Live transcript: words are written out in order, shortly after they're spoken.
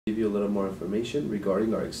Give you a little more information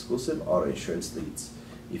regarding our exclusive auto insurance leads.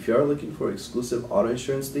 If you are looking for exclusive auto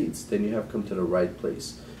insurance leads, then you have come to the right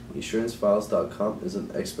place. InsuranceFiles.com is an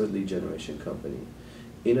expert lead generation company.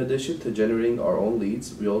 In addition to generating our own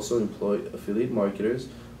leads, we also employ affiliate marketers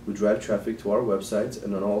who drive traffic to our websites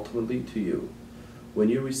and then ultimately to you. When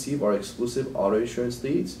you receive our exclusive auto insurance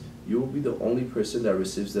leads, you will be the only person that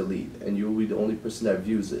receives the lead, and you will be the only person that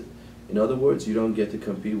views it. In other words, you don't get to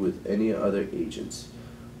compete with any other agents.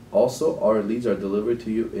 Also, our leads are delivered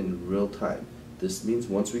to you in real time. This means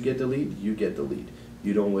once we get the lead, you get the lead.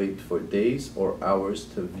 You don't wait for days or hours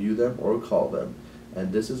to view them or call them.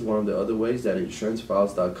 And this is one of the other ways that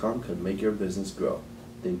InsuranceFiles.com can make your business grow.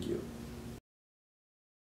 Thank you.